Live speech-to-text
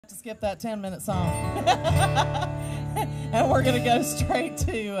To skip that 10-minute song. And we're going to go straight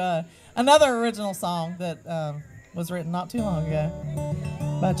to another original song that was written not too long ago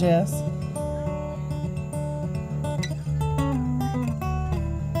by Jess.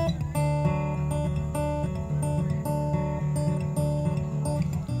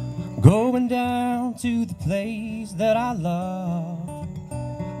 Going down to the place that I love,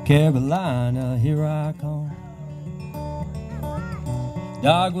 Carolina, here I come.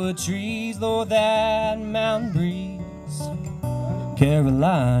 Dogwood trees, Lord, that mountain breeze,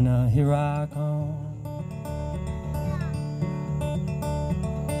 Carolina, here I come.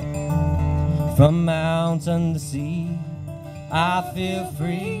 From mountain to sea, I feel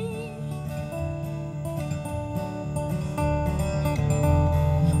free.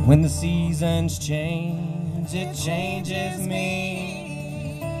 When the seasons change, it changes me.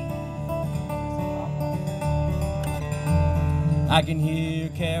 I can hear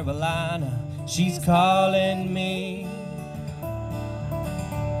Carolina, she's calling me.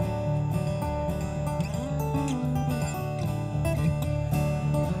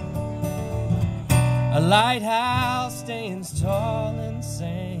 A lighthouse stands tall in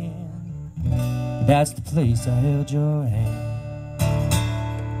sand, that's the place I held your hand.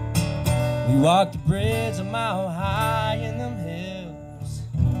 We walked the bridge a mile high in them hills,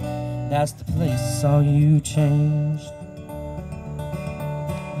 that's the place I saw you changed.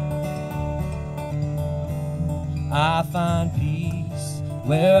 I find peace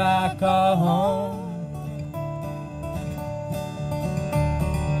where I call home.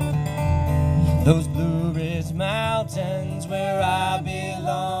 Those Blue Ridge Mountains where I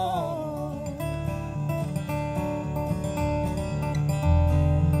belong.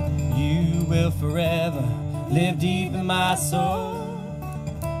 You will forever live deep in my soul.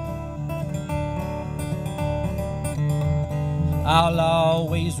 I'll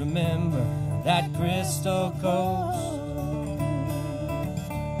always remember that crystal coast.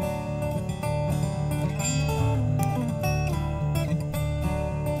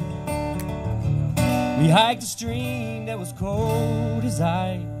 We hiked a stream that was cold as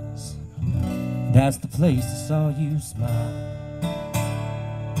ice, that's the place I saw you smile.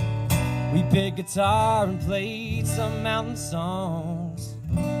 We picked guitar and played some mountain songs,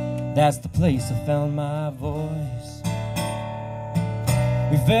 that's the place I found my voice.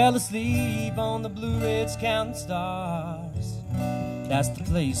 We fell asleep on the Blue Ridge counting stars, that's the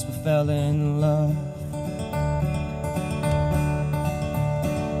place we fell in love.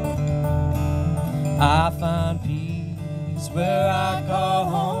 I find peace where I call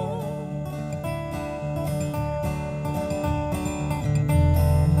home.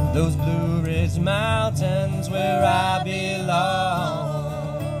 Those Blue Ridge Mountains where I belong.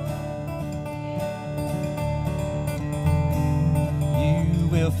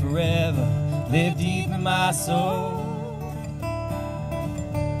 Will forever live deep in my soul.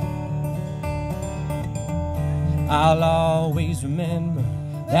 I'll always remember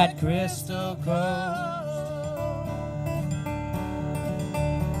that crystal coast.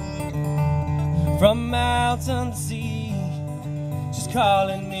 From mountain to sea, she's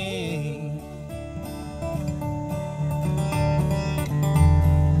calling me.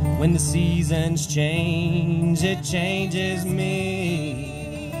 When the seasons change, it changes me.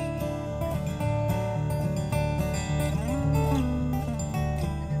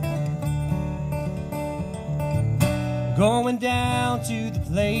 Going down to the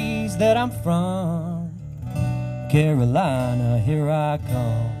place that I'm from, Carolina, here I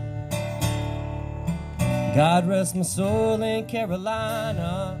come. God rest my soul in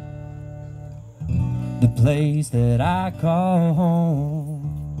Carolina, the place that I call home.